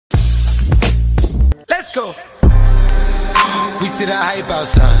Let's go. We see the hype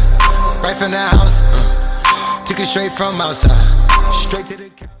outside, right from the house. Took it straight from outside, straight to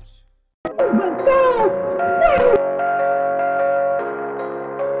the couch.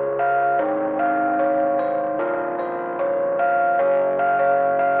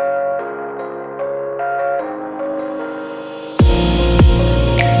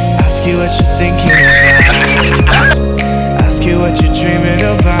 Ask you what you're thinking about. Ask you what you're dreaming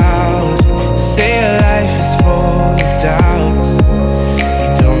about. Say your life is full of doubts. You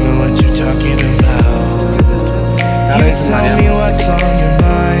don't know what you're talking about. You tell me what's on your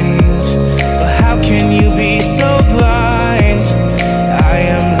mind, but how can you be so blind? I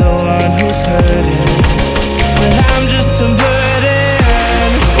am the one who's hurting, but I'm just a burden.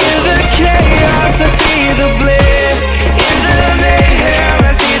 In the chaos I see the bliss, in the mayhem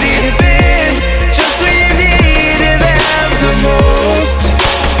I see the abyss. Just when you needed them the most,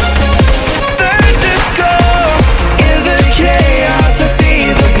 they're just ghosts. In the chaos I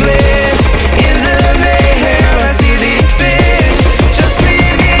see the bliss, in the mayhem I see the abyss. Just when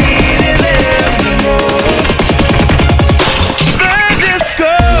you needed them the most, they're just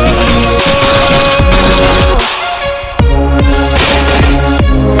ghosts.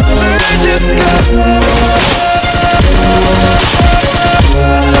 They're just ghosts.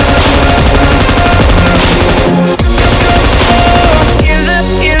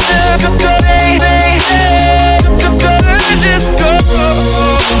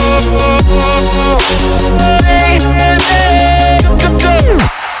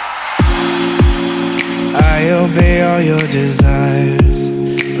 I obey all your desires,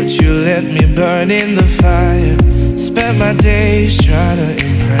 but you let me burn in the fire. Spent my days trying to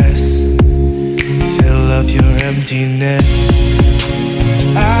impress, fill up your emptiness.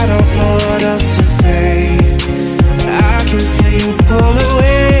 I don't know what else to say. I can feel you pull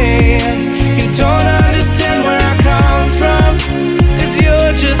away. You don't understand where I come from, 'cause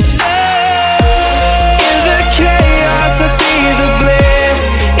you're just love. In the chaos I see the bliss,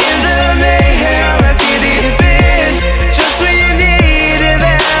 in the mayhem I see the abyss. Just when you needed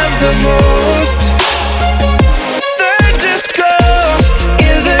them the most, they're just ghosts.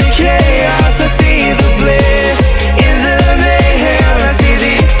 In the chaos I see the bliss, in the mayhem I see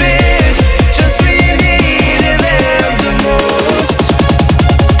the abyss. Just when you needed them the most,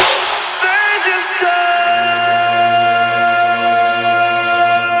 they're just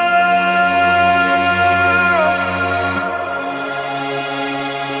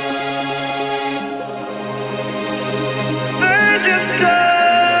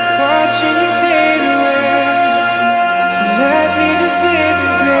watching you fade away. You let me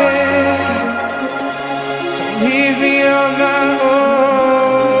disintegrate. Don't leave me on my own.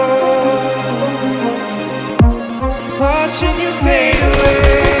 Watching you fade away.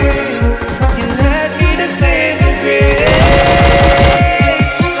 You let me disintegrate.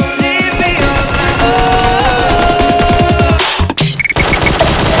 Don't leave me on my own.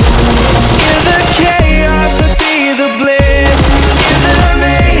 In the chaos I see the bliss, in the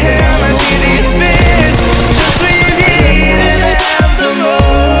mayhem I see the abyss. Just when you needed them the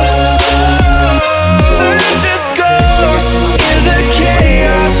most, they're just ghosts. In the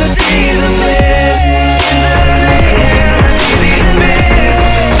chaos I see the bliss, in the mayhem I see the abyss.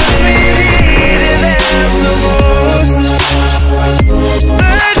 Just when you needed them the most,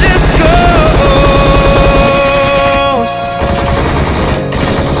 they're just ghosts.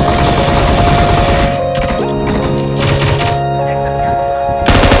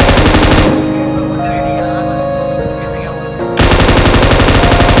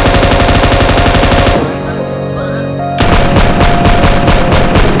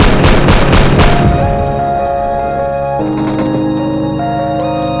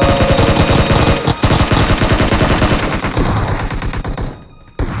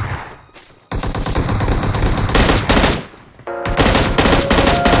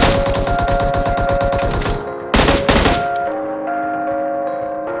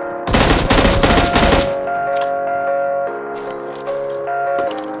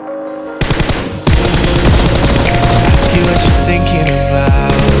 Ask you what you're thinking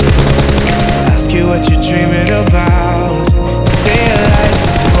about. Ask you what you're dreaming about. Say your life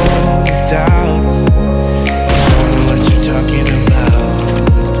is full of doubts. You don't know what you're talking about.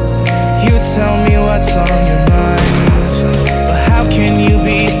 You tell me what's on your mind, but how can you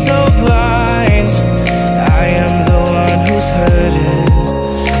be so blind? I am the one who's hurting,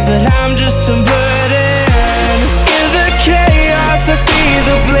 but I'm just a burden. In the chaos I see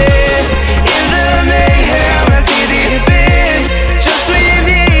the bliss, in the mayhem I see the abyss. Just when you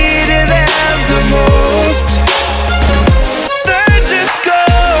needed them the most, they're just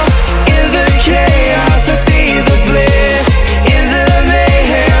ghosts. In the chaos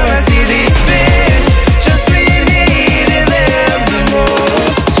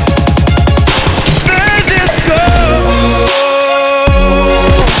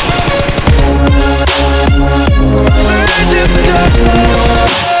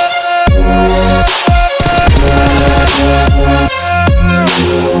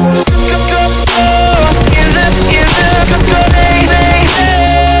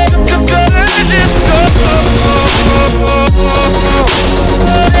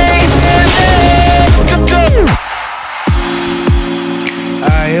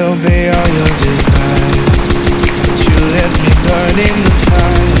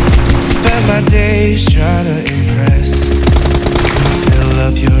my days trying to impress, fill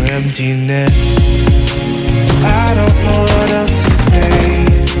up your emptiness. I don't know what else to say.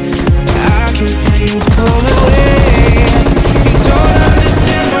 I can feel you pulling